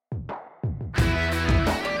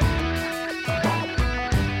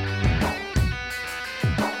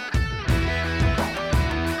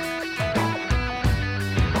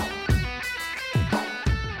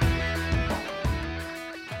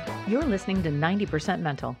listening to 90%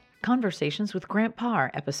 Mental, Conversations with Grant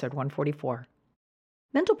Parr, episode 144.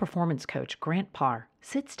 Mental performance coach Grant Parr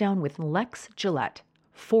sits down with Lex Gillette,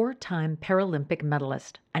 4-time Paralympic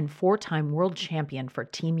medalist and 4-time world champion for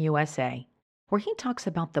Team USA, where he talks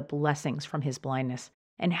about the blessings from his blindness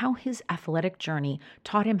and how his athletic journey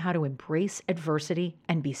taught him how to embrace adversity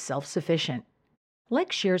and be self-sufficient.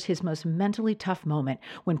 Lex shares his most mentally tough moment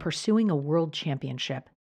when pursuing a world championship.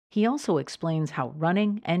 He also explains how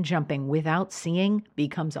running and jumping without seeing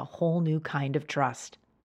becomes a whole new kind of trust.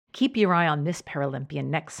 Keep your eye on this Paralympian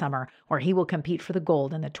next summer, where he will compete for the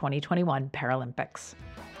gold in the 2021 Paralympics.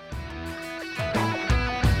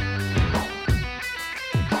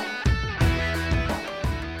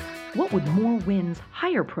 What would more wins,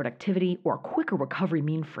 higher productivity, or quicker recovery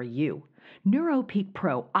mean for you? NeuroPeak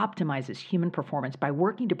Pro optimizes human performance by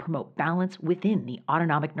working to promote balance within the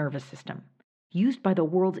autonomic nervous system. Used by the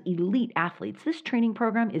world's elite athletes, this training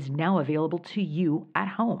program is now available to you at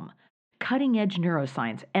home. Cutting-edge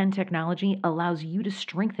neuroscience and technology allows you to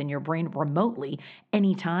strengthen your brain remotely,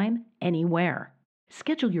 anytime, anywhere.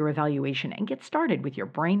 Schedule your evaluation and get started with your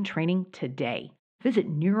brain training today. Visit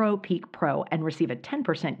NeuroPeak Pro and receive a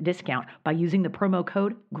 10% discount by using the promo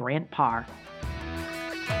code GRANTPARR.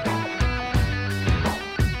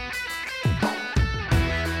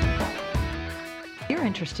 If you're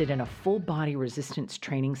interested in a full-body resistance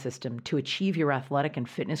training system to achieve your athletic and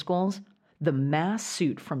fitness goals, the Mass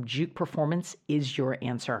Suit from Juke Performance is your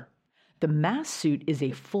answer. The Mass Suit is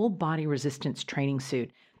a full-body resistance training suit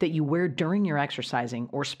that you wear during your exercising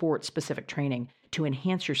or sport-specific training to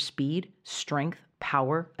enhance your speed, strength,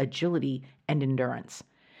 power, agility, and endurance.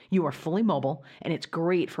 You are fully mobile, and it's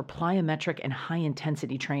great for plyometric and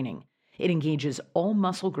high-intensity training. It engages all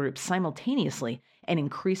muscle groups simultaneously and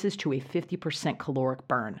increases to a 50% caloric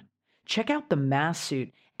burn. Check out the Mass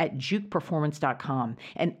Suit at jukeperformance.com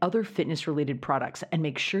and other fitness-related products, and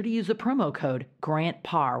make sure to use the promo code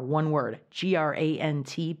GRANTPARR, one word,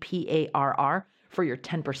 GRANTPARR, for your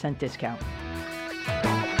 10% discount.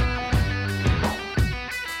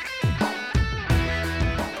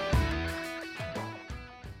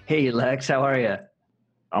 Hey, Lex, how are you?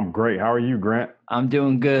 I'm great. How are you, Grant? I'm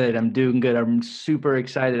doing good. I'm super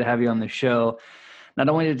excited to have you on the show. Not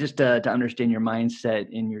only just to understand your mindset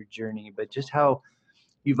in your journey, but just how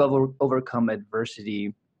you've overcome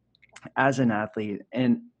adversity as an athlete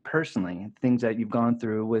and personally, things that you've gone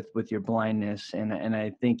through with your blindness. And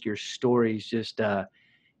I think your story is just,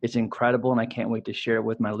 it's incredible. And I can't wait to share it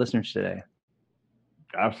with my listeners today.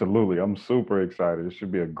 Absolutely. I'm super excited. It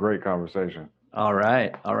should be a great conversation. All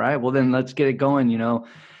right. Well, then let's get it going. You know,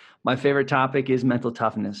 my favorite topic is mental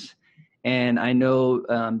toughness. And I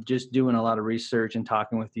know just doing a lot of research and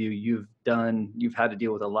talking with you, you've had to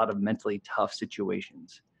deal with a lot of mentally tough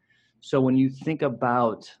situations. So when you think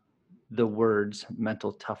about the words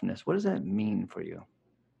mental toughness, what does that mean for you?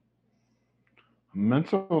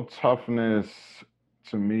 Mental toughness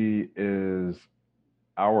to me is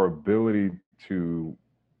our ability to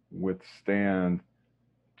withstand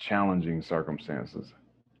challenging circumstances.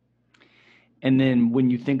 And then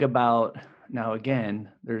when you think about, now again,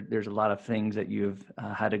 there's a lot of things that you've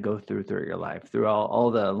had to go through your life, through all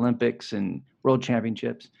the Olympics and world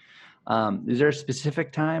championships. Is there a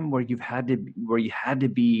specific time where you had to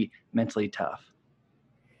be mentally tough?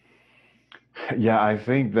 Yeah, I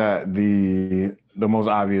think that the most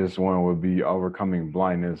obvious one would be overcoming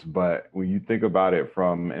blindness. But when you think about it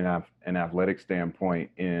from an athletic standpoint,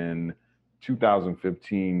 in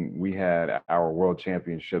 2015, we had our world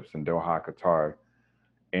championships in Doha, Qatar.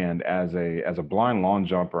 And as a blind long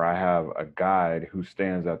jumper, I have a guide who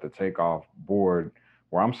stands at the takeoff board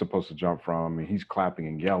where I'm supposed to jump from, and he's clapping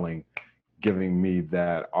and yelling, giving me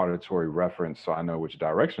that auditory reference so I know which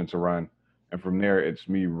direction to run. And from there, it's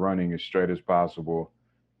me running as straight as possible,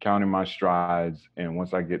 counting my strides. And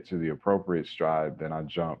once I get to the appropriate stride, then I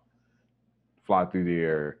jump, fly through the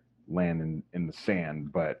air, land in the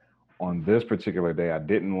sand. But on this particular day, I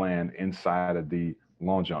didn't land inside of the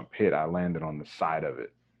long jump pit. I landed on the side of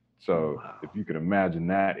it. So wow. If you can imagine,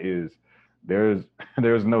 there's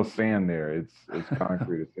no sand there. It's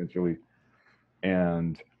concrete essentially.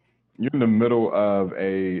 And you're in the middle of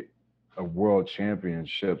a world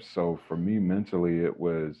championship. So for me mentally, it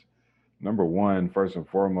was number one, first and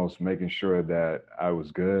foremost, making sure that I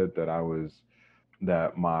was good,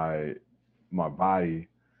 that my body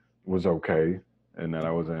was okay, and that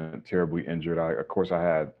I wasn't terribly injured. Of course, I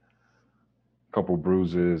had a couple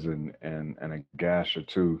bruises and a gash or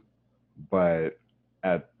two, but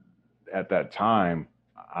at that time,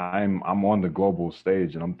 I'm on the global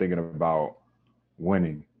stage and I'm thinking about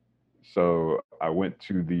winning. So I went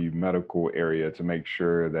to the medical area to make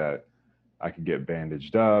sure that I could get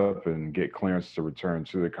bandaged up and get clearance to return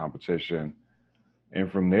to the competition.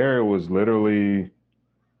 And from there, it was literally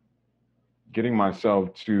getting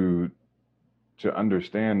myself to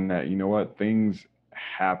understand that, you know what, things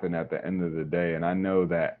happen at the end of the day. And I know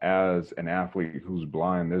that as an athlete who's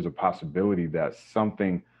blind, there's a possibility that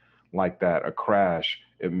something like that, a crash,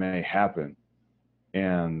 it may happen.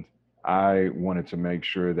 And I wanted to make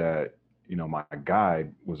sure that, you know, my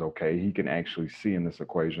guide was okay. He can actually see in this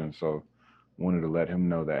equation. So wanted to let him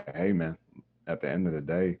know that, hey man, at the end of the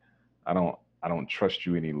day, I don't trust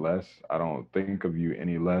you any less. I don't think of you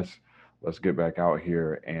any less. Let's get back out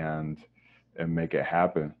here and make it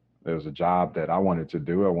happen. There was a job that I wanted to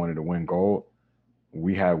do. I wanted to win gold.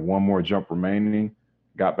 We had one more jump remaining.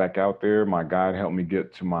 Got back out there. My guide helped me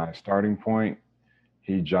get to my starting point.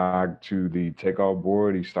 He jogged to the takeoff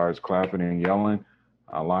board. He starts clapping and yelling.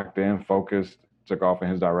 I locked in, focused, took off in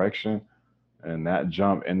his direction. And that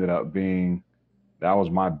jump ended up being, that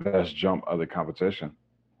was my best jump of the competition.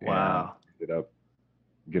 Wow. And ended up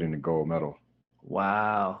getting the gold medal.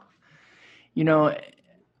 Wow. You know,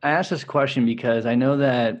 I asked this question because I know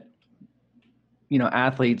that, you know,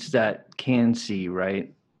 athletes that can see,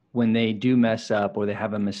 right, when they do mess up or they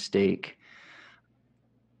have a mistake,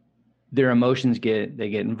 their emotions get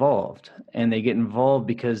involved, and they get involved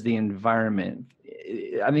because the environment,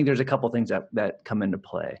 I think there's a couple of things that come into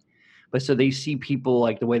play. But so they see people,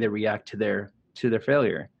 like the way they react to their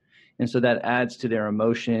failure. And so that adds to their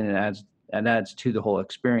emotion and adds to the whole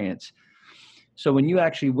experience. So when you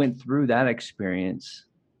actually went through that experience,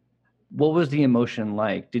 what was the emotion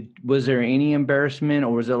like? Was there any embarrassment,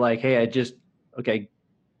 or was it like, hey, okay,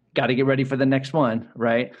 got to get ready for the next one,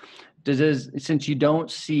 right? Since you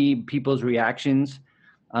don't see people's reactions,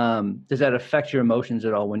 does that affect your emotions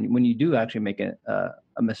at all when you do actually make a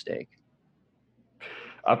mistake?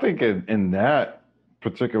 I think in that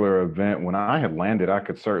particular event, when I had landed, I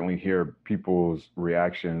could certainly hear people's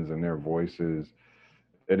reactions and their voices.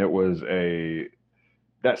 And it was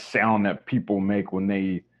that sound that people make when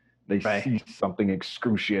they Right. see something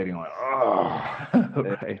excruciating, like, oh.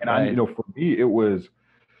 Right, and I, you know, for me,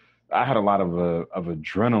 I had a lot of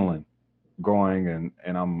adrenaline going,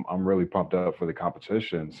 and I'm really pumped up for the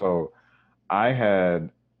competition. So I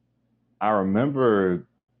remember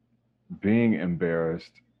being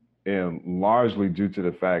embarrassed, and largely due to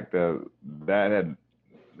the fact that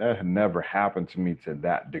had never happened to me to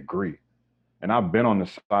that degree. And I've been on the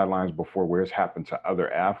sidelines before where it's happened to other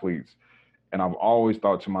athletes, and I've always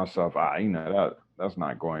thought to myself, you know, that's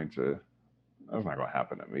not going to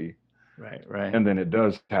happen to me. Right. And then it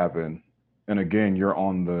does happen. And again, you're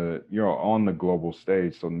on the global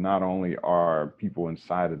stage. So not only are people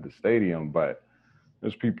inside of the stadium, but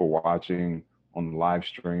there's people watching on the live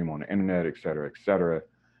stream, on the internet, et cetera, et cetera.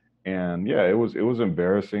 And yeah, it was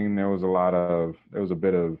embarrassing. There was a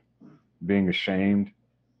bit of being ashamed,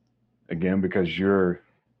 again, because you're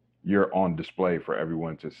on display for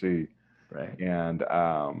everyone to see. Right. And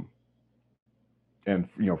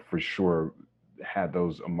you know, for sure had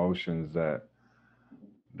those emotions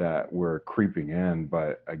that were creeping in.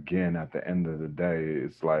 But again, at the end of the day,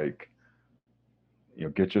 it's like, you know,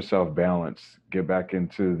 get yourself balanced, get back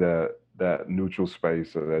into that neutral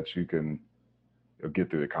space so that you can get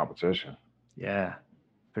through the competition. Yeah,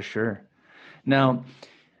 for sure. Now,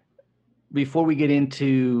 before we get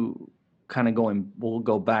into kind of we'll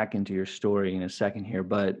go back into your story in a second here,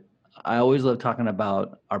 but I always love talking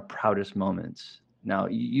about our proudest moments. Now,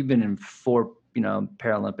 you've been in 4, you know,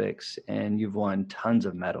 Paralympics, and you've won tons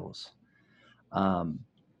of medals. And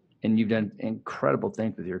you've done incredible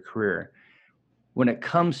things with your career. When it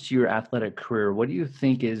comes to your athletic career, what do you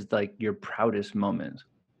think is like your proudest moment?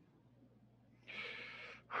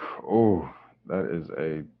 Oh, that is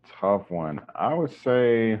a tough one. I would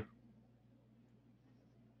say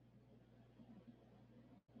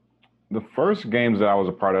the first games that I was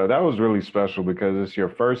a part of, that was really special because it's your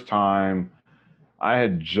first time. I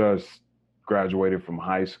had just graduated from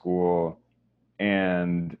high school,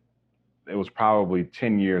 and it was probably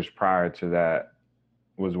 10 years prior to that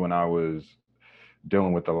was when I was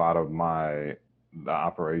dealing with a lot of the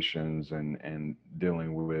operations and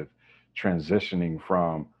dealing with transitioning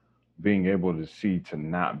from being able to see to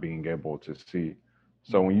not being able to see.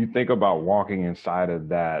 So when you think about walking inside of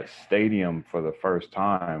that stadium for the first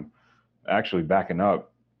time, actually backing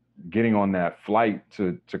up, getting on that flight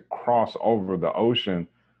to cross over the ocean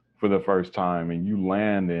for the first time, and you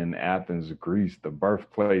land in Athens, Greece, the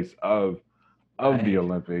birthplace of the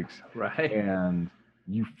Olympics. Right. And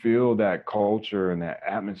you feel that culture and that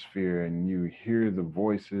atmosphere, and you hear the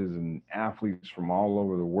voices and athletes from all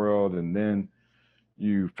over the world. And then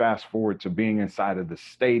you fast forward to being inside of the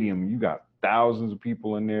stadium. You got thousands of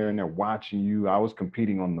people in there and they're watching you. I was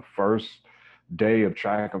competing on the first day of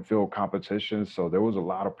track and field competition, so there was a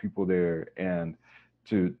lot of people there, and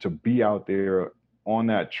to be out there on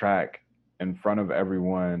that track in front of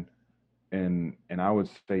everyone, and I would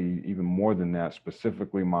say even more than that,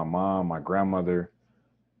 specifically my mom, my grandmother,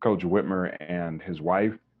 Coach Whitmer and his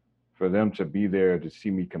wife, for them to be there to see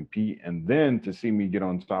me compete and then to see me get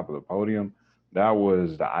on top of the podium, that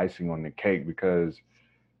was the icing on the cake, because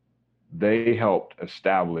they helped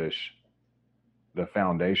establish the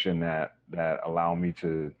foundation that allowed me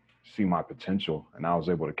to see my potential, and I was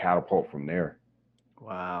able to catapult from there.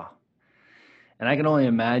 Wow. And I can only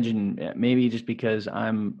imagine, maybe just because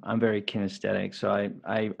I'm very kinesthetic, so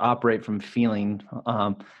I operate from feeling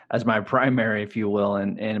as my primary, if you will,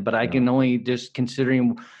 but I can only, just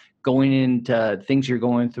considering going into things you're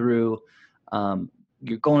going through,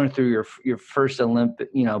 your first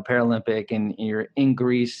Olympic, Paralympic, and you're in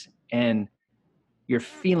Greece and you're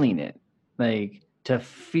feeling it, like to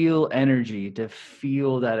feel energy, to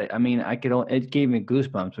feel that. I mean, it gave me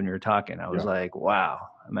goosebumps when you were talking. I was like, wow.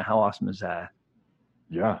 I mean, how awesome is that?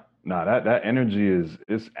 Yeah, no, that energy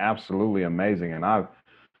is absolutely amazing, and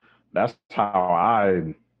that's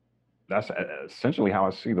that's essentially how I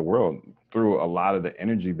see the world, through a lot of the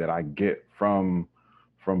energy that I get from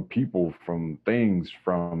people, from things,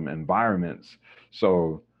 from environments.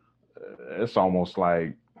 So it's almost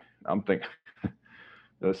like I'm thinking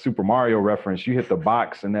the Super Mario reference. You hit the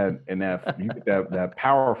box and that you get that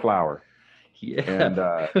power flower, yeah, and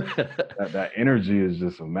that energy is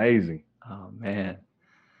just amazing. Oh man.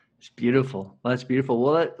 It's beautiful. Well, that's beautiful.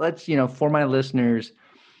 Well, let's, for my listeners,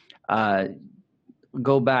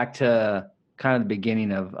 go back to kind of the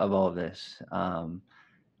beginning of all of this.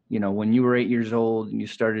 When you were 8 years old, you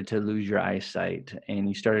started to lose your eyesight, and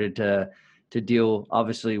you started to deal,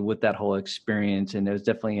 obviously, with that whole experience. And it was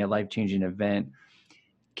definitely a life-changing event.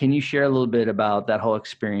 Can you share a little bit about that whole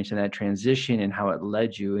experience and that transition and how it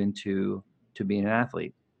led you into being an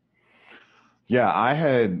athlete? Yeah, I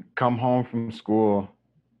had come home from school.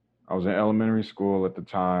 I was in elementary school at the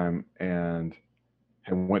time and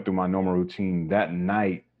had went through my normal routine. That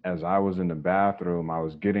night, as I was in the bathroom, I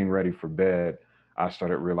was getting ready for bed, I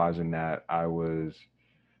started realizing that I was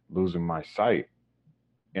losing my sight.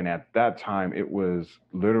 And at that time, it was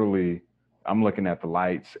literally, I'm looking at the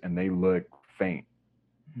lights and they look faint.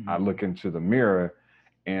 Mm-hmm. I look into the mirror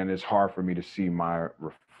and it's hard for me to see my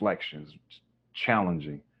reflections. It's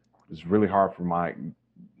challenging. It's really hard for my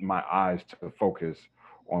eyes to focus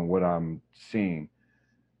on what I'm seeing.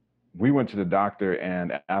 We went to the doctor,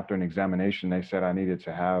 and after an examination, they said I needed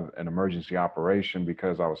to have an emergency operation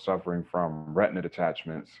because I was suffering from retina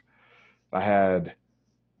detachments. I had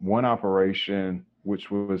one operation, which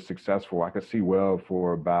was successful. I could see well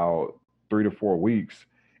for about 3 to 4 weeks.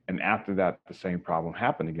 And after that, the same problem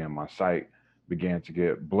happened again. My sight began to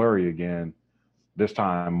get blurry again, this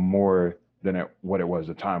time more than what it was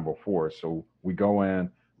the time before. So we go in,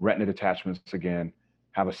 retina detachments again,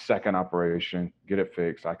 have a second operation, get it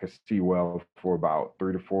fixed. I could see well for about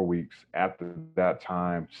 3 to 4 weeks. After that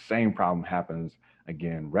time, same problem happens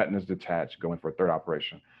again, retina's detached, going for a third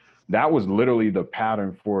operation. That was literally the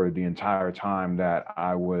pattern for the entire time that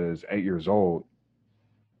I was 8 years old.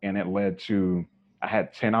 And it led to, I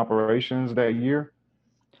had 10 operations that year.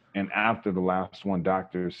 And after the last one,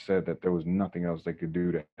 doctors said that there was nothing else they could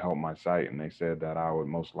do to help my sight. And they said that I would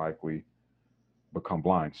most likely become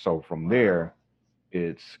blind. So from there,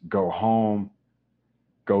 it's go home,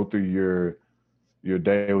 go through your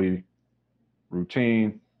daily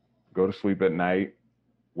routine, go to sleep at night,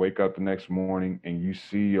 wake up the next morning, and you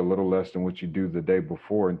see a little less than what you do the day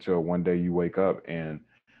before, until one day you wake up and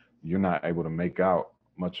you're not able to make out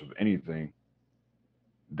much of anything.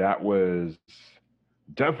 That was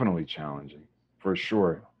definitely challenging, for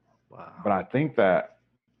sure. Wow. But I think that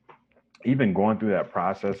even going through that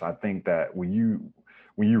process, I think that when you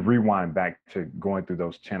rewind back to going through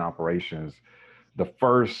those 10 operations, I'm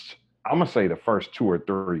gonna say the first two or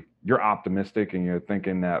three, you're optimistic and you're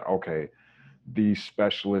thinking that, okay, these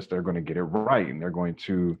specialists, they're going to get it right and they're going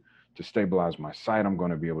to stabilize my sight. I'm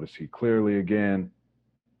going to be able to see clearly again.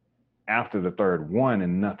 After the third one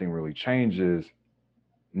and nothing really changes,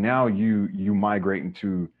 now you migrate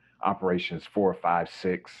into operations 4, 5,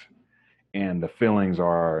 6, and the feelings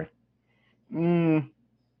are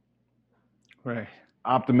right,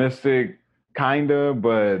 optimistic, kind of,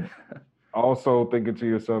 but also thinking to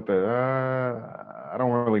yourself that I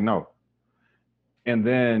don't really know. And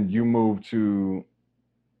then you move to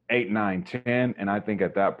 8, 9, 10, and I think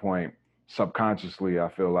at that point, subconsciously, I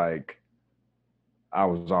feel like I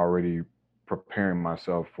was already preparing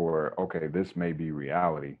myself for, okay, this may be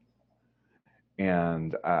reality.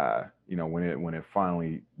 And when it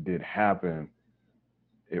finally did happen,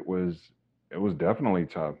 it was it was definitely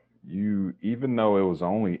tough. Even though it was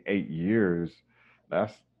only 8 years,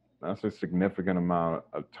 that's that's a significant amount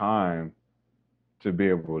of time to be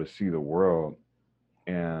able to see the world,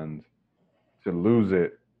 and to lose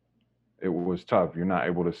it, it was tough. You're not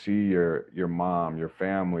able to see your mom, your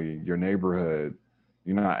family, your neighborhood.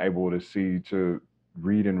 You're not able to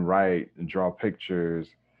read and write and draw pictures,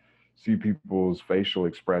 see people's facial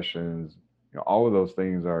expressions. All of those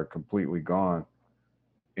things are completely gone.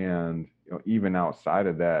 And even outside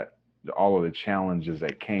of that, all of the challenges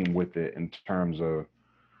that came with it in terms of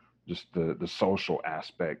just the social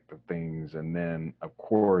aspect of things, and then of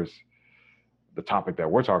course the topic that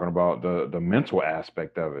we're talking about, the mental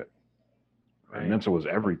aspect of it. And Right. mental is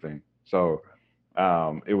everything. So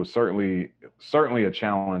it was certainly a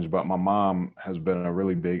challenge, but my mom has been a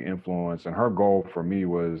really big influence, and her goal for me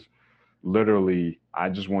was literally, I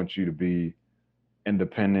just want you to be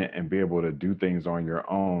independent and be able to do things on your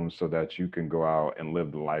own so that you can go out and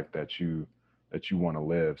live the life that you want to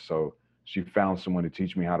live. So she found someone to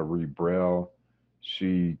teach me how to read Braille.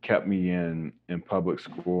 She kept me in public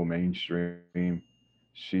school, mainstream.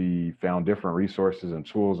 She found different resources and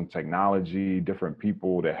tools and technology, different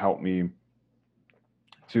people to help me,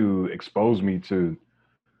 to expose me to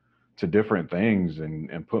different things,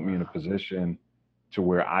 and put me in a Wow. position to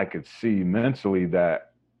where I could see mentally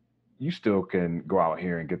that you still can go out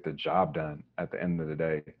here and get the job done at the end of the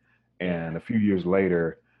day. Yeah. And a few years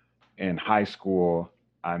later, in high school,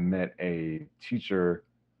 I met a teacher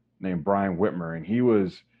named Brian Whitmer, and he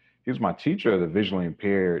was my teacher of the visually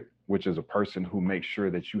impaired, which is a person who makes sure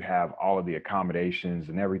that you have all of the accommodations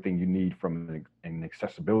and everything you need from an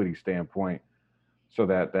accessibility standpoint, so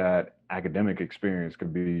that that academic experience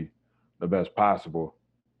could be the best possible.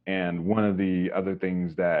 And one of the other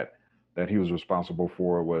things that he was responsible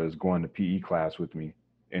for was going to PE class with me.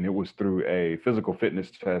 And it was through a physical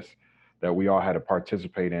fitness test that we all had to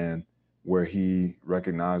participate in, where he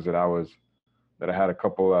recognized that I had a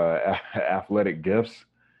couple athletic gifts,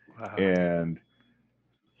 Wow. and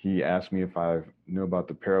he asked me if I knew about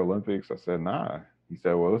the Paralympics. I said, nah. He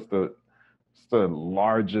said, well, it's the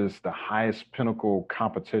largest, the highest pinnacle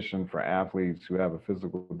competition for athletes who have a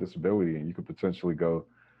physical disability, and you could potentially go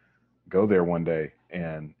there one day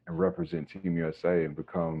and represent Team USA and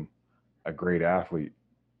become a great athlete.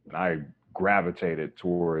 And I gravitated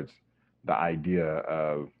towards the idea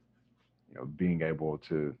of being able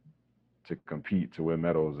to compete, to win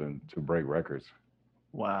medals, and to break records.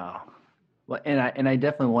 Wow. Well, and I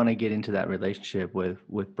definitely want to get into that relationship with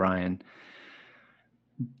Brian,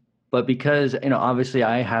 but because obviously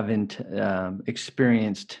I haven't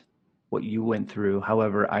experienced what you went through.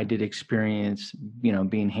 However, I did experience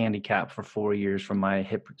being handicapped for 4 years from my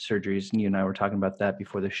hip surgeries, and you and I were talking about that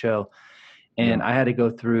before the show. And Yeah. I had to go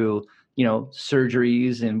through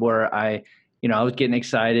surgeries, and where I was getting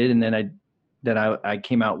excited, and then I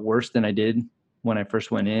came out worse than I did when I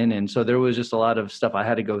first went in. And so there was just a lot of stuff I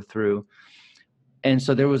had to go through. And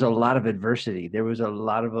so there was a lot of adversity. There was a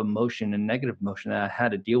lot of emotion and negative emotion that I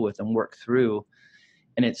had to deal with and work through.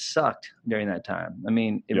 And it sucked during that time. I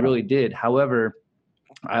mean, it Yeah. really did. However,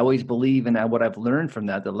 I always believe in that. What I've learned from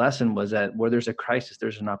that, the lesson was that where there's a crisis,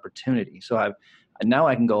 there's an opportunity. So now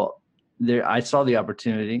I can go there. I saw the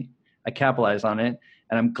opportunity, I capitalized on it,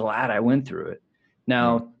 and I'm glad I went through it. Yeah.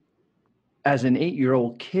 Now, as an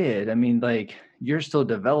 8-year-old kid, I mean, like, you're still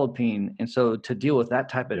developing. And so to deal with that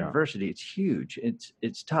type of Yeah. adversity, it's huge.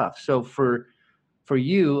 It's tough. So for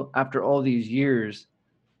you, after all these years,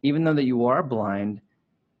 even though that you are blind,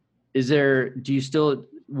 do you still,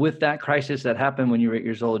 with that crisis that happened when you were 8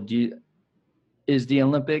 years old, is the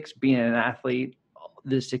Olympics, being an athlete,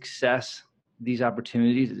 the success, these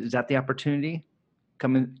opportunities, is that the opportunity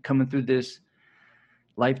coming through this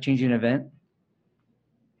life-changing event?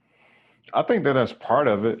 I think that that's part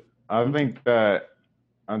of it. Okay.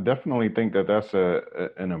 I definitely think that that's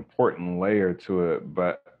an important layer to it.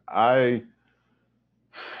 But I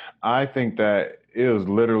think that it was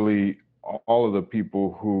literally all of the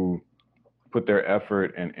people who put their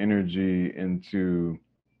effort and energy into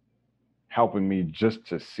helping me, just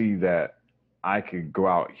to see that I could go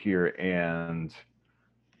out here and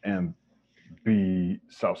be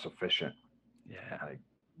self-sufficient. Yeah. Like,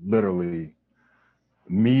 literally,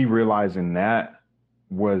 me realizing that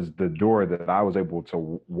was the door that I was able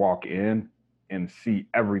to walk in and see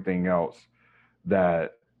everything else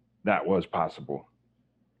that that was possible.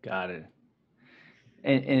 Got it.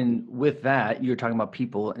 And with that, you're talking about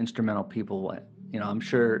people, instrumental people. I'm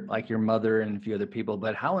sure like your mother and a few other people,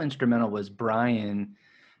 but how instrumental was Brian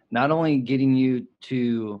not only getting you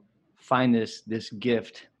to find this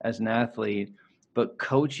gift as an athlete, but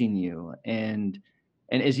coaching you, and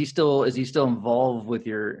is he still involved with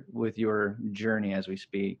your journey as we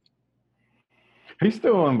speak? He's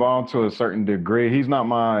still involved to a certain degree. He's not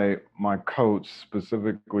my coach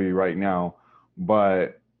specifically right now,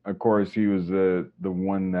 but of course he was the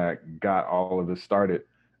one that got all of this started,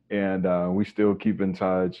 and we still keep in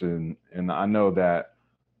touch. And I know that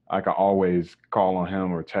I can always call on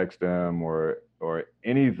him or text him or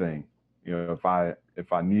anything, if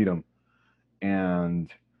I need him.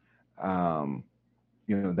 And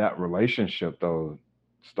that relationship though,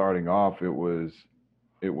 starting off, it was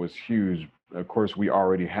huge. Of course, we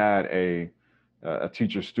already had a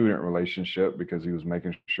teacher-student relationship because he was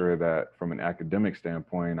making sure that from an academic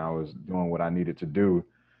standpoint, I was doing what I needed to do.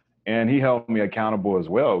 And he held me accountable as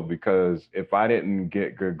well, because if I didn't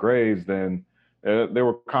get good grades, then there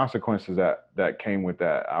were consequences that came with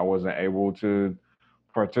that. I wasn't able to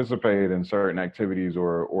participate in certain activities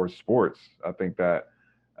or sports. I think that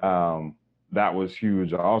that was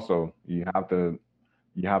huge. Also, you have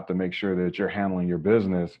to make sure that you're handling your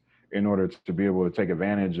business in order to be able to take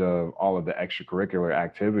advantage of all of the extracurricular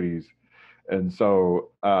activities. And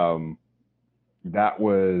so that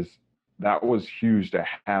was huge, to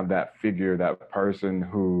have that figure, that person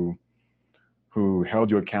who held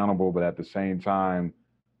you accountable, but at the same time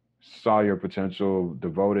saw your potential,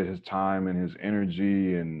 devoted his time and his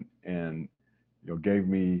energy, and gave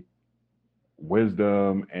me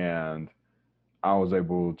wisdom, and I was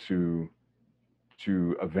able to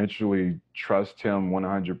eventually trust him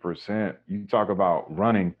 100%. You talk about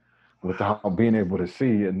running without being able to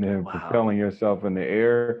see and then Wow. propelling yourself in the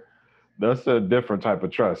air. That's a different type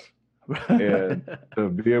of trust. And to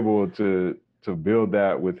be able to build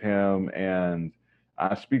that with him, and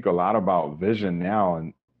I speak a lot about vision now,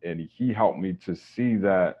 and he helped me to see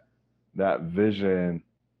that vision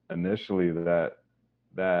initially,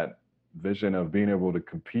 that vision of being able to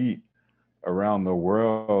compete around the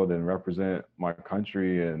world and represent my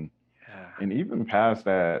country, and Yeah. and even past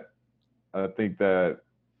that. I think that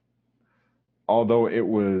although it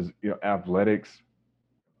was athletics,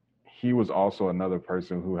 he was also another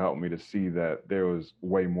person who helped me to see that there was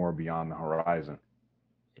way more beyond the horizon.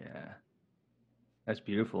 Yeah. That's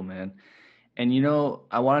beautiful, man. And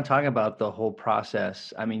I want to talk about the whole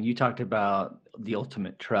process. I mean, you talked about the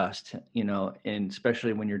ultimate trust, and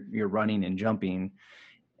especially when you're running and jumping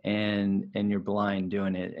and you're blind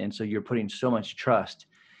doing it. And so you're putting so much trust.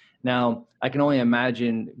 Now, I can only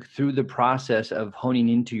imagine through the process of honing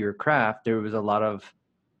into your craft, there was a lot of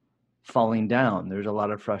falling down. There's a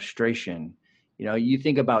lot of frustration. You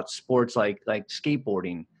think about sports like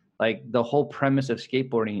skateboarding. Like the whole premise of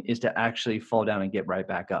skateboarding is to actually fall down and get right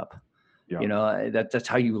back up. Yeah. That's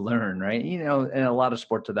how you learn, right? And a lot of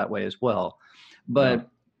sports are that way as well. Yeah. But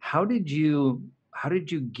how did you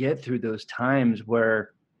get through those times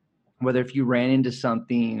where, whether if you ran into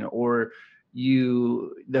something or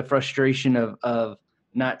the frustration of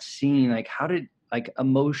not seeing, like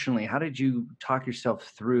emotionally, how did you talk yourself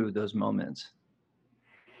through those moments?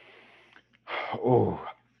 Oh,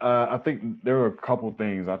 I think there were a couple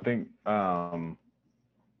things. I think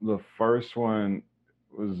the first one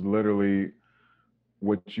was literally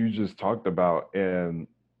what you just talked about. And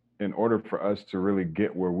in order for us to really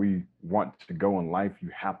get where we want to go in life, you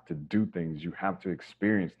have to do things, you have to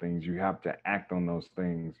experience things, you have to act on those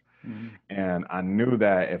things. Mhm. And I knew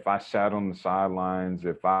that if I sat on the sidelines,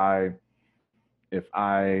 if I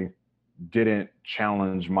didn't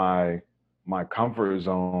challenge my comfort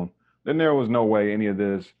zone, then there was no way any of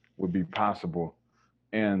this would be possible.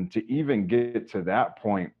 And to even get to that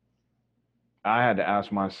point, I had to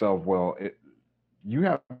ask myself, well, you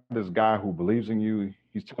have this guy who believes in you.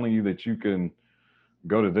 He's telling you that you can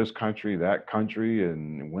go to this country, that country,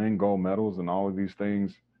 and win gold medals and all of these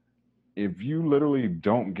things. If you literally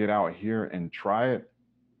don't get out here and try it,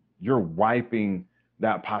 you're wiping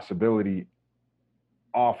that possibility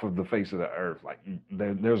off of the face of the earth. Like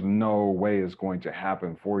there's no way it's going to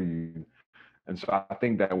happen for you. And so I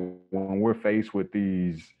think that when we're faced with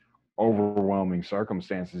these overwhelming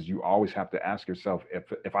circumstances, you always have to ask yourself,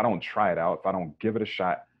 if I don't try it out, if I don't give it a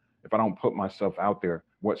shot, if I don't put myself out there,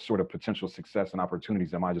 what sort of potential success and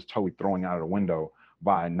opportunities am I just totally throwing out of the window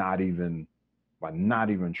by not even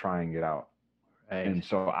trying it out? Right. And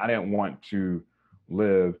so I didn't want to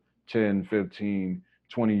live 10, 15,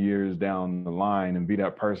 20 years down the line and be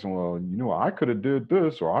that person, well, I could have did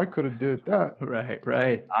this or I could have did that.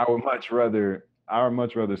 Right. I would much rather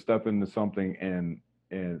step into something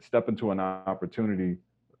and step into an opportunity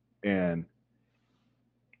and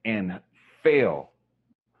and fail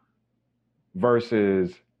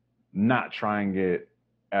versus not trying it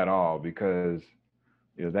at all. Because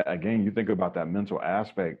that, again, you think about that mental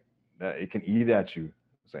aspect, that it can eat at you.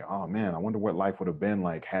 Say, oh man, I wonder what life would have been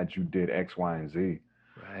like had you did X, Y, and Z.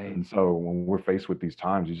 Right. And so when we're faced with these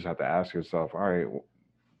times, you just have to ask yourself, all right,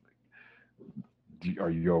 are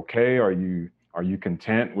you okay? Are you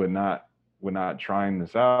content with not trying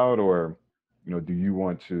this out, or do you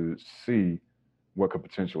want to see what could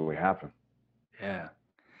potentially happen? Yeah.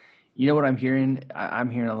 You know what I'm hearing? I'm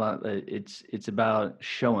hearing a lot that it's about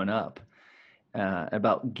showing up,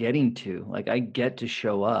 about getting to, like, I get to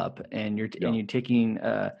show up, and Yeah.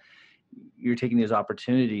 you're taking those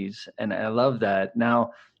opportunities, and I love that.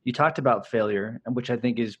 Now, you talked about failure, which I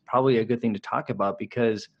think is probably a good thing to talk about,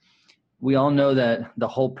 because we all know that the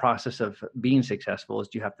whole process of being successful is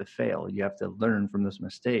you have to fail. You have to learn from those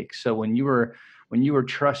mistakes. So when you were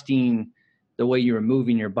trusting the way you were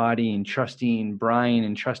moving your body, and trusting Brian,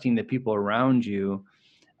 and trusting the people around you,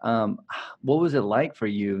 um, what was it like for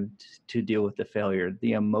you to deal with the failure,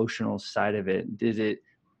 the emotional side of it?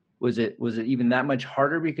 Was it even that much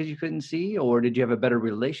harder because you couldn't see, or did you have a better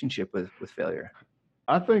relationship with failure?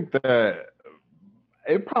 I think that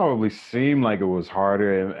it probably seemed like it was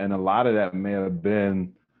harder, and a lot of that may have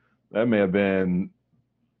been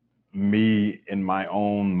me in my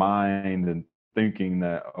own mind and thinking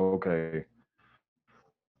that, okay,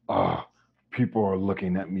 oh, people are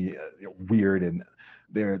looking at me weird, and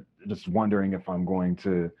they're just wondering if I'm going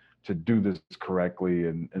to do this correctly,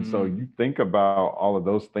 and so Mm, you think about all of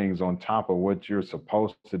those things on top of what you're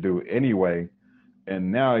supposed to do anyway,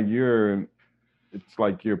 and now it's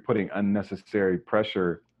like you're putting unnecessary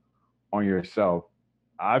pressure on yourself.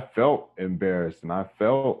 I felt embarrassed, and I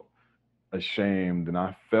felt ashamed, and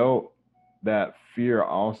I felt that fear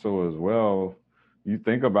also as well. You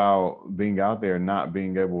think about being out there not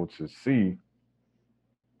being able to see,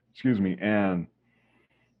 excuse me, and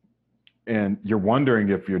you're wondering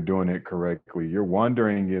if you're doing it correctly. You're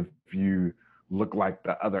wondering if you look like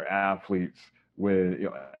the other athletes with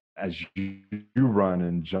as you run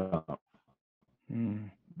and jump. mm,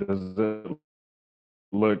 Does it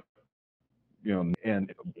look,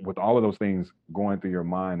 and with all of those things going through your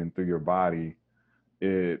mind and through your body,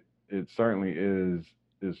 it certainly is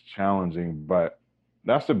challenging, but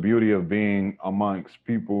that's the beauty of being amongst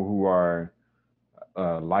people who are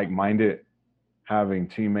like-minded, having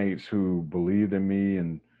teammates who believed in me,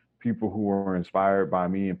 and people who were inspired by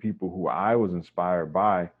me, and people who I was inspired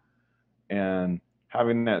by, and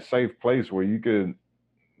having that safe place where you could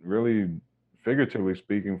really, figuratively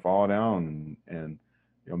speaking, fall down and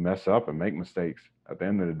mess up and make mistakes. At the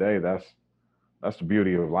end of the day, that's the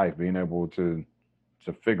beauty of life, being able to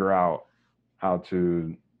figure out how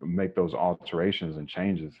to make those alterations and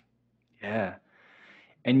changes. yeah.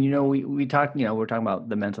 And we talked, we're talking about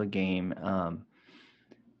the mental game,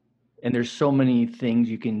 and there's so many things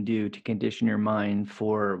you can do to condition your mind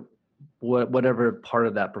for whatever part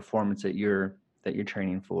of that performance that you're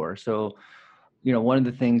training for. So, one of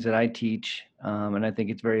the things that I teach, and I think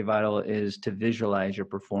it's very vital, is to visualize your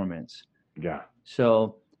performance. Yeah.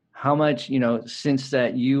 So how much, since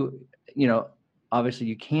that you know, obviously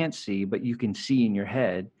you can't see, but you can see in your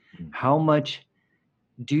head, Mm. how much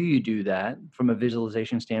do you do that from a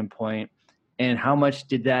visualization standpoint? And how much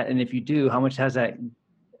did that, and if you do, how much has that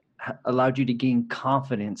allowed you to gain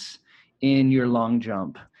confidence in your long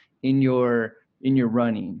jump, in your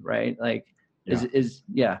running, right? Like, Yeah.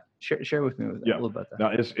 yeah, share with me with that, a Yeah. little about that.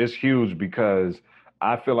 Now it's huge because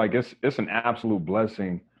I feel like it's an absolute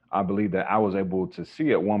blessing. I believe that I was able to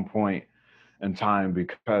see at one point in time,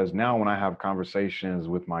 because now when I have conversations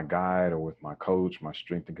with my guide or with my coach, my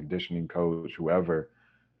strength and conditioning coach, whoever,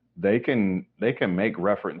 they can make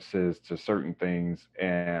references to certain things,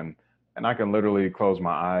 and I can literally close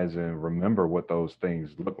my eyes and remember what those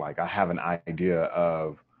things look like. I have an idea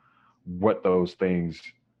of what those things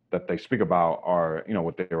that they speak about are,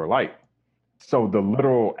 what they were like. So the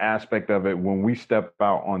literal aspect of it, when we step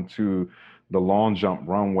out onto the long jump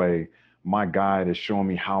runway, my guide is showing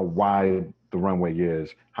me how wide the runway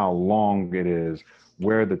is, how long it is,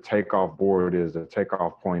 where the takeoff board is, the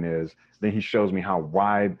takeoff point is. Then he shows me how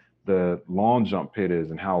wide the long jump pit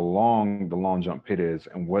is and how long the long jump pit is.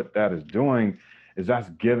 And what that is doing is that's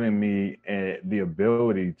giving me the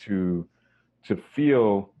ability to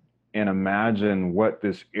feel and imagine what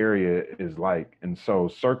this area is like. And so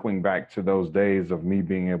circling back to those days of me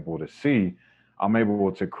being able to see, I'm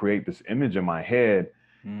able to create this image in my head.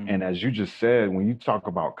 And Mm, as you just said, when you talk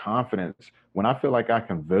about confidence, when I feel like I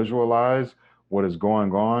can visualize what is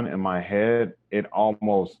going on in my head, it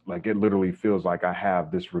almost, like, it literally feels like I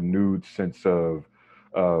have this renewed sense of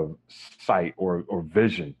of sight or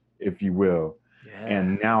vision, if you will. Yeah.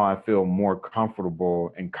 And now I feel more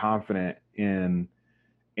comfortable and confident in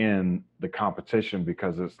the competition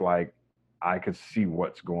because it's like I could see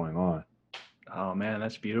what's going on. Oh man,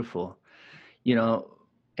 that's beautiful. You know,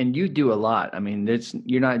 and you do a lot. I mean,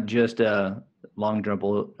 you're not just a long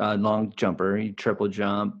jumper. You triple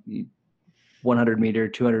jump, 100 meter,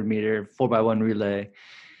 200 meter, 4x1 relay.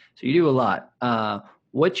 So you do a lot.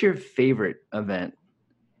 What's your favorite event?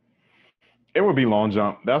 It would be long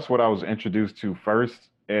jump. That's what I was introduced to first.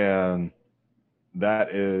 And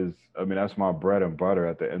that is, I mean, that's my bread and butter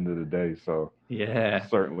at the end of the day. So Yeah.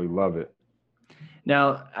 certainly love it.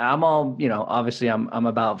 Now I'm all, obviously I'm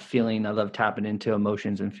about feeling. I love tapping into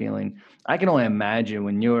emotions and feeling. I can only imagine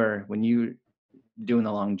when you doing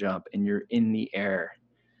the long jump and you're in the air,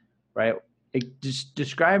 right? Just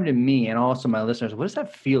describe to me and also my listeners, what does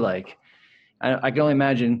that feel like? I can only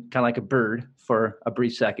imagine kind of like a bird for a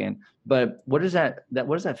brief second, but what does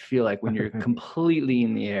that feel like when you're completely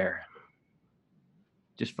in the air,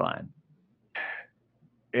 just flying?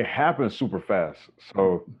 It happens super fast.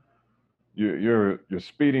 So you're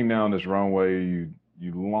speeding down this runway, you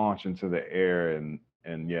launch into the air and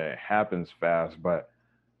yeah, it happens fast. But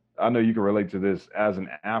I know you can relate to this as an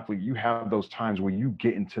athlete. You have those times where you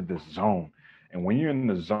get into the zone. And when you're in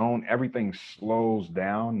the zone, everything slows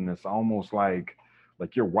down and it's almost like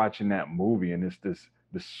you're watching that movie and it's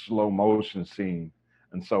this slow motion scene.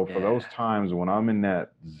 And so for those times when I'm in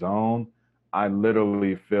that zone, I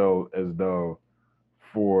literally feel as though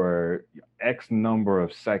for X number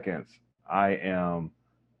of seconds, I am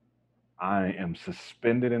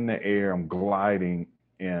suspended in the air, I'm gliding,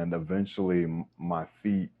 and eventually my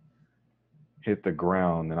feet hit the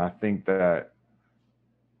ground. And I think that,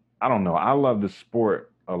 I don't know, I love the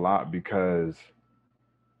sport a lot because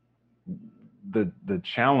the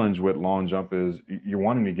challenge with long jump is you're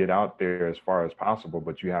wanting to get out there as far as possible,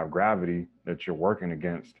 but you have gravity that you're working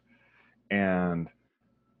against. And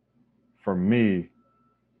for me,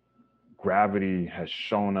 gravity has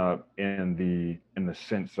shown up in the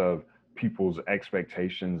sense of people's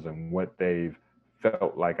expectations and what they've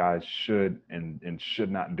felt like I should and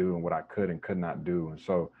should not do and what I could and could not do. And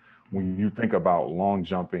so when you think about long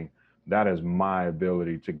jumping, that is my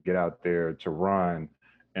ability to get out there to run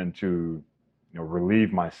and to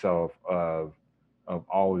relieve myself of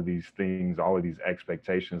all of these things, all of these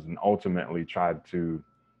expectations, and ultimately try to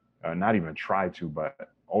not even try to,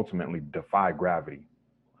 but ultimately defy gravity.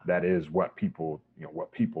 That is what people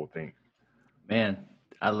think. Man,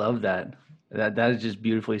 I love that. That is just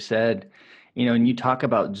beautifully said. And you talk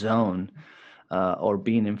about zone or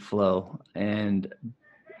being in flow. And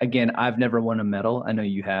again, I've never won a medal. I know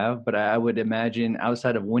you have, but I would imagine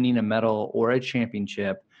outside of winning a medal or a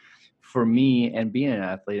championship, for me and being an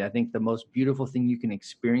athlete, I think the most beautiful thing you can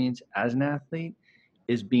experience as an athlete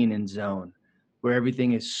is being in zone, where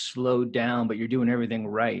everything is slowed down, but you're doing everything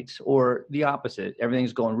right. Or the opposite,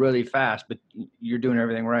 everything's going really fast, but you're doing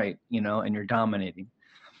everything right, and you're dominating.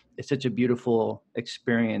 It's such a beautiful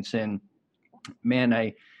experience. And man,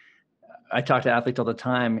 I talk to athletes all the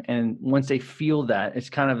time, and once they feel that, it's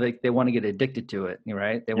kind of like they want to get addicted to it,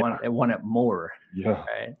 right? They want it more. Yeah,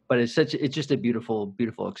 Right. But it's just a beautiful,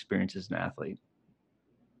 beautiful experience as an athlete.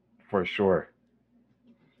 for sure.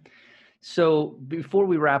 So before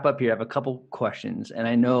we wrap up here, I have a couple questions, and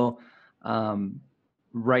I know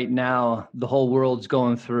right now the whole world's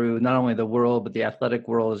going through, not only the world, but the athletic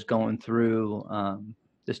world is going through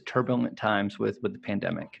this turbulent times with the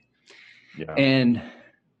pandemic. Yeah. And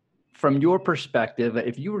from your perspective,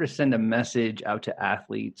 if you were to send a message out to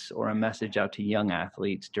athletes or a message out to young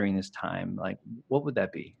athletes during this time, like what would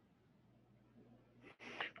that be?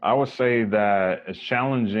 I would say that as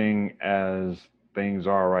challenging as things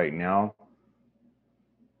are right now,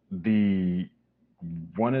 the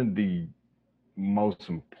one of the most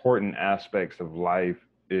important aspects of life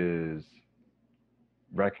is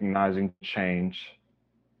recognizing change,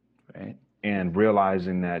 Right. and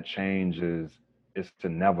realizing that change is it's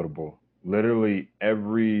inevitable. Literally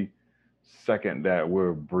every second that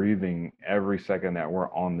we're breathing, every second that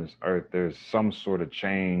we're on this earth, there's some sort of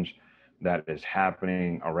change that is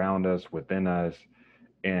happening around us, within us,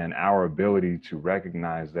 and our ability to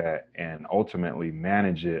recognize that and ultimately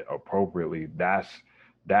manage it appropriately. That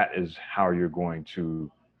is how you're going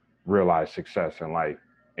to realize success in life.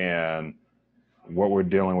 And what we're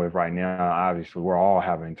dealing with right now, obviously we're all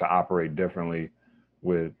having to operate differently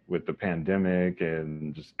with the pandemic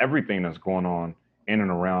and just everything that's going on in and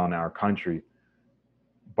around our country.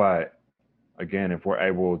 But again, if we're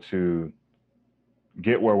able to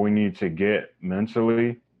get where we need to get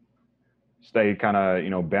mentally, stay kind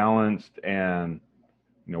of balanced, and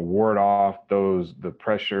ward off the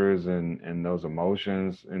pressures and those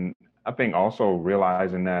emotions. And I think also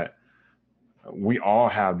realizing that we all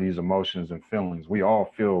have these emotions and feelings. We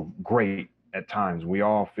all feel great at times. We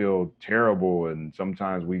all feel terrible, and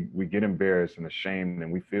sometimes we get embarrassed and ashamed,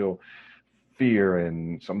 and we feel fear,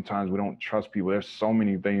 and sometimes we don't trust people. There's so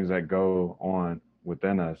many things that go on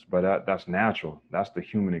within us, but that's natural. That's the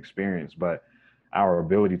human experience. But our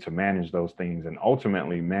ability to manage those things and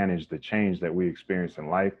ultimately manage the change that we experience in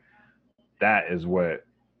life, that is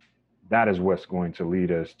what's going to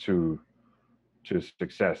lead us to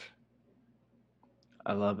success.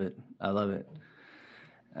 I love it. I love it.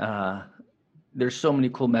 There's so many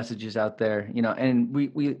cool messages out there, and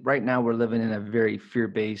we right now we're living in a very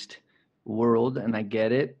fear-based world, and I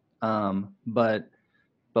get it.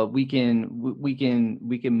 But we can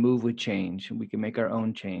move with change. We can make our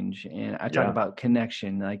own change. And I talk Yeah, about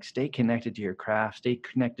connection, like stay connected to your craft, stay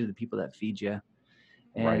connected to the people that feed you.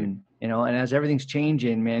 right. And, and as everything's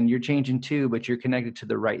changing, man, you're changing too, but you're connected to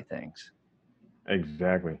the right things.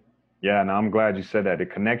 Exactly. Yeah, and I'm glad you said that. The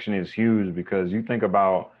connection is huge because think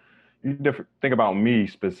about me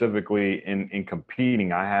specifically in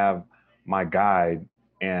competing. I have my guide,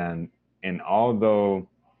 and although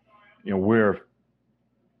we're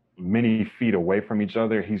many feet away from each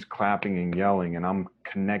other, he's clapping and yelling, and I'm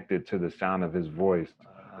connected to the sound of his voice.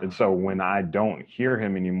 And so when I don't hear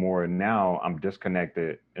him anymore, now I'm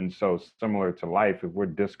disconnected. And so similar to life, if we're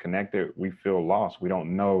disconnected, we feel lost. We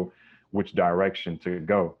don't know which direction to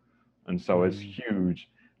go. And so it's Mm. huge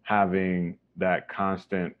having that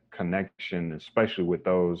constant connection, especially with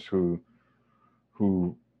those who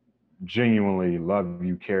genuinely love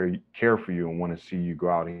you, care for you, and want to see you go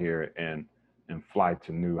out here and fly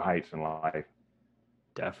to new heights in life.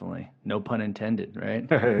 Definitely. No pun intended, right?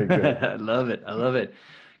 Exactly. I love it. I love it.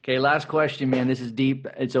 Okay, last question, man. This is deep.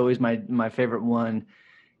 It's always my favorite one,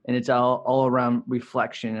 and it's all around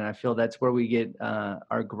reflection. And I feel that's where we get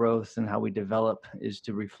our growth and how we develop is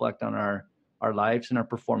to reflect on our lives and our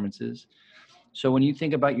performances. So when you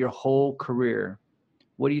think about your whole career,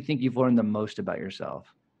 what do you think you've learned the most about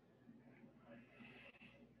yourself?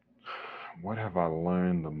 What have I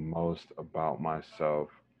learned the most about myself?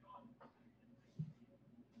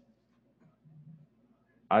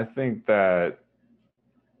 I think that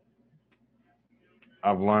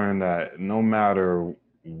I've learned that no matter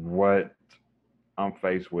what I'm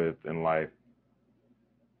faced with in life,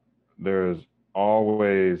 there's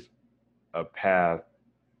always a path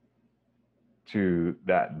to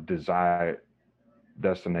that desired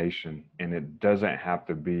destination. And it doesn't have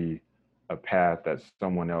to be a path that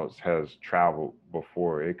someone else has traveled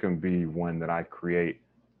before. It can be one that I create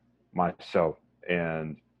myself.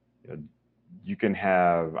 And uh, you can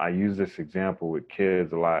have, I use this example with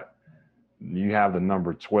kids a lot. You have the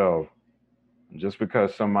number 12. Just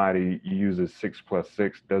because somebody uses 6 plus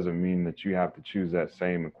 6 doesn't mean that you have to choose that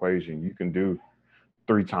same equation. You can do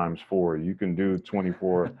 3 times 4. You can do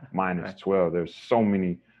 24 minus Right. 12. There's so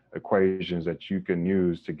many equations that you can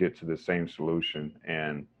use to get to the same solution.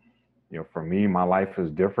 And, for me, my life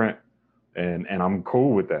is different, and I'm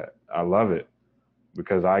cool with that. I love it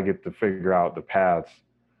because I get to figure out the paths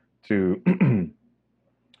to,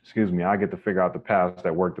 excuse me, I get to figure out the paths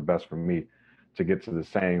that work the best for me to get to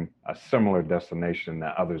a similar destination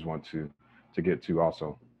that others want to get to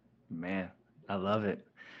also. Man, I love it.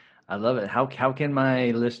 I love it. How can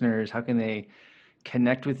my listeners, how can they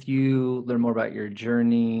connect with you, learn more about your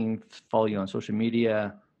journey, follow you on social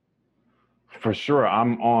media? For sure.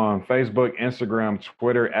 I'm on Facebook, Instagram,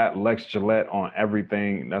 Twitter at Lex Gillette on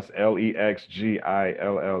everything. That's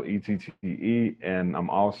LEXGILLETTE. And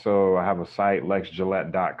I have a site,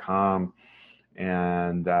 lexgillette.com.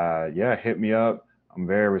 And yeah, hit me up. I'm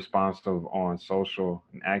very responsive on social.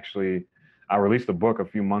 And actually, I released a book a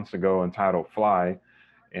few months ago entitled Fly,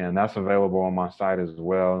 and that's available on my site as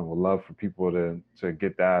well. Would love for people to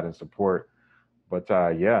get that and support. But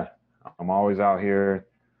yeah, I'm always out here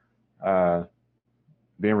uh,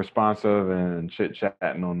 being responsive and chit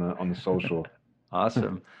chatting on the social.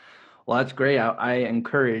 Awesome. Well, that's great. I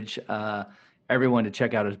encourage everyone to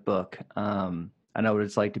check out his book. I know what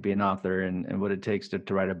it's like to be an author and what it takes to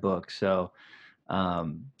write a book. So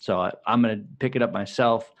I'm going to pick it up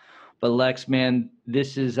myself. But Lex, man,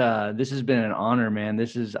 this has been an honor, man.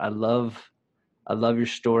 I love your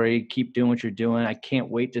story. Keep doing what you're doing. I can't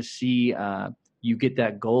wait to see you get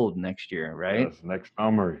that gold next year, right? Yes, next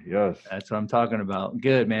summer. Yes. That's what I'm talking about.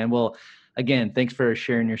 Good, man. Well, again, thanks for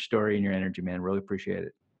sharing your story and your energy, man. Really appreciate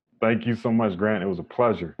it. Thank you so much, Grant. It was a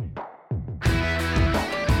pleasure.